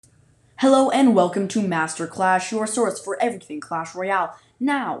Hello and welcome to Master Clash, your source for everything Clash Royale.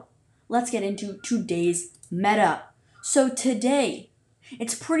 Now, let's get into today's meta. So today,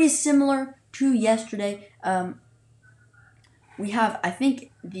 it's pretty similar to yesterday. We have, I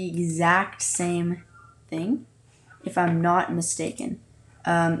think, the exact same thing, if I'm not mistaken.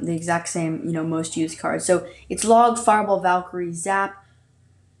 The exact same, most used cards. So it's Log, Fireball, Valkyrie, Zap.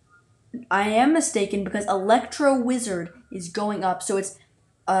 I am mistaken because Electro Wizard is going up, so it's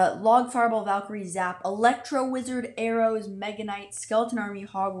Log, Fireball, Valkyrie, Zap, Electro Wizard, Arrows, Mega Knight, Skeleton Army,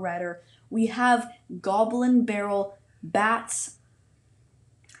 Hog Rider. We have Goblin Barrel, Bats,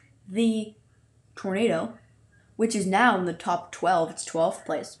 the Tornado, which is now in the top 12. It's 12th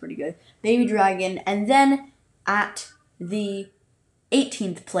place. It's pretty good. Baby Dragon. And then at the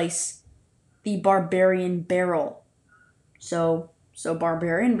 18th place, the Barbarian Barrel. So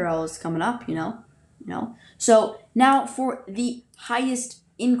Barbarian Barrel is coming up, So now for the highest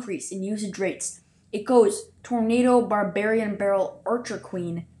increase in usage rates, it goes Tornado, Barbarian Barrel, Archer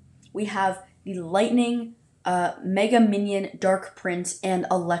Queen. We have the Lightning, Mega Minion, Dark Prince, and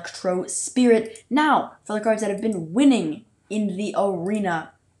Electro Spirit. Now, for the cards that have been winning in the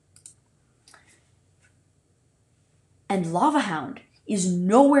arena. And Lava Hound is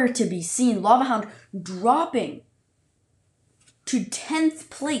nowhere to be seen. Lava Hound dropping to 10th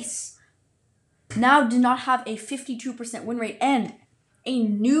place. Now did not have a 52% win rate, and a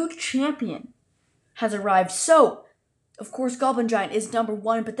new champion has arrived. So, of course, Goblin Giant is number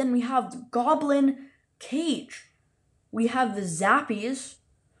 1, but then we have the Goblin Cage. We have the Zappies,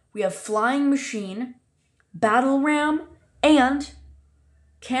 we have Flying Machine, Battle Ram, and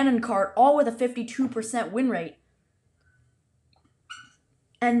Cannon Cart, all with a 52% win rate.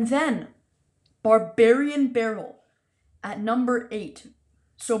 And then Barbarian Barrel at number 8.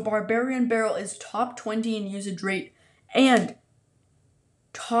 So Barbarian Barrel is top 20 in usage rate and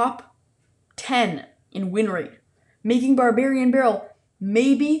top 10 in win rate, making Barbarian Barrel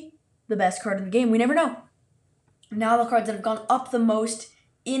maybe the best card in the game. We never know. Now the cards that have gone up the most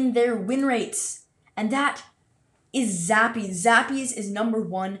in their win rates, and that is Zappies. Zappies is number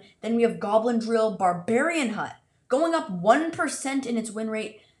 1. Then we have Goblin Drill, Barbarian Hut, going up 1% in its win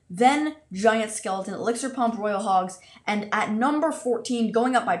rate. Then Giant Skeleton, Elixir Pump, Royal Hogs, and at number 14,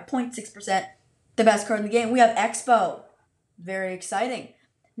 going up by 0.6%, the best card in the game, we have Expo. Very exciting.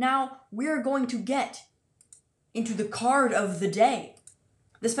 Now, we're going to get into the card of the day.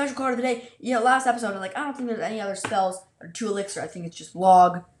 The special card of the day. Last episode, I don't think there's any other spells or 2 Elixir. I think it's just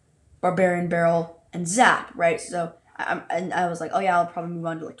Log, Barbarian Barrel, and Zap, right? So, I was like, oh yeah, I'll probably move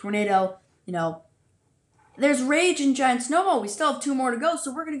on to Tornado, There's Rage and Giant Snowball. We still have 2 more to go,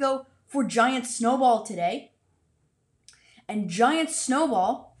 so we're going to go for Giant Snowball today. And Giant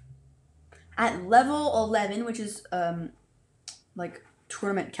Snowball, at level 11, which is,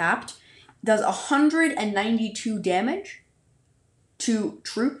 tournament capped, does 192 damage to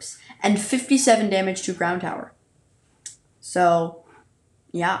troops and 57 damage to ground tower. So,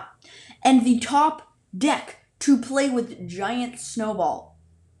 yeah. And the top deck to play with Giant Snowball.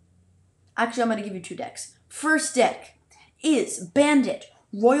 Actually, I'm going to give you 2 decks. First deck is Bandit,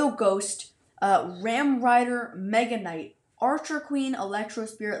 Royal Ghost, Ram Rider, Mega Knight, Archer Queen, Electro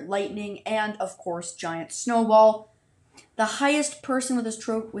Spirit, Lightning, and of course Giant Snowball. The highest person with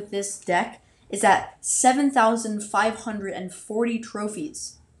this deck is at 7,540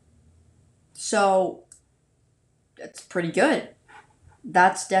 trophies. So that's pretty good.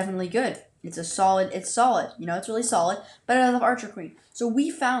 That's definitely good. It's solid. It's really solid. But I love Archer Queen. So we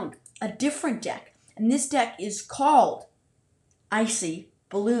found a different deck, and this deck is called Icy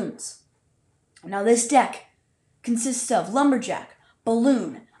Balloons. Now this deck consists of Lumberjack,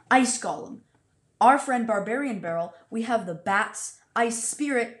 Balloon, Ice Golem, our friend Barbarian Barrel. We have the Bats, Ice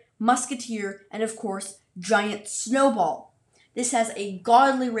Spirit, Musketeer, and of course Giant Snowball. This has a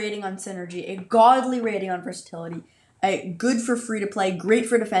godly rating on synergy, a godly rating on versatility, good for free to play, great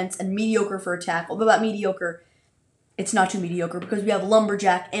for defense, and mediocre for attack. Although that mediocre, it's not too mediocre because we have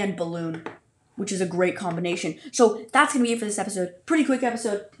Lumberjack and Balloon, which is a great combination. So that's going to be it for this episode. Pretty quick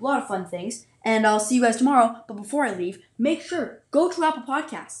episode, a lot of fun things. And I'll see you guys tomorrow. But before I leave, make sure, go to Apple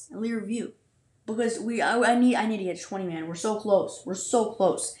Podcasts and leave a review. Because I need to get to 20, man. We're so close.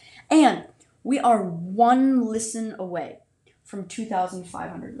 And we are 1 listen away from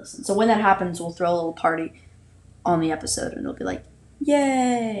 2,500 listens. So when that happens, we'll throw a little party on the episode. And it'll be like,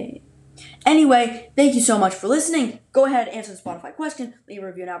 yay. Anyway, thank you so much for listening. Go ahead, answer the Spotify question. Leave a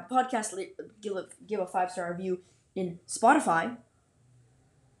review on Apple Podcasts. Give a 5-star review in Spotify.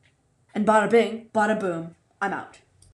 And bada bing, bada boom, I'm out.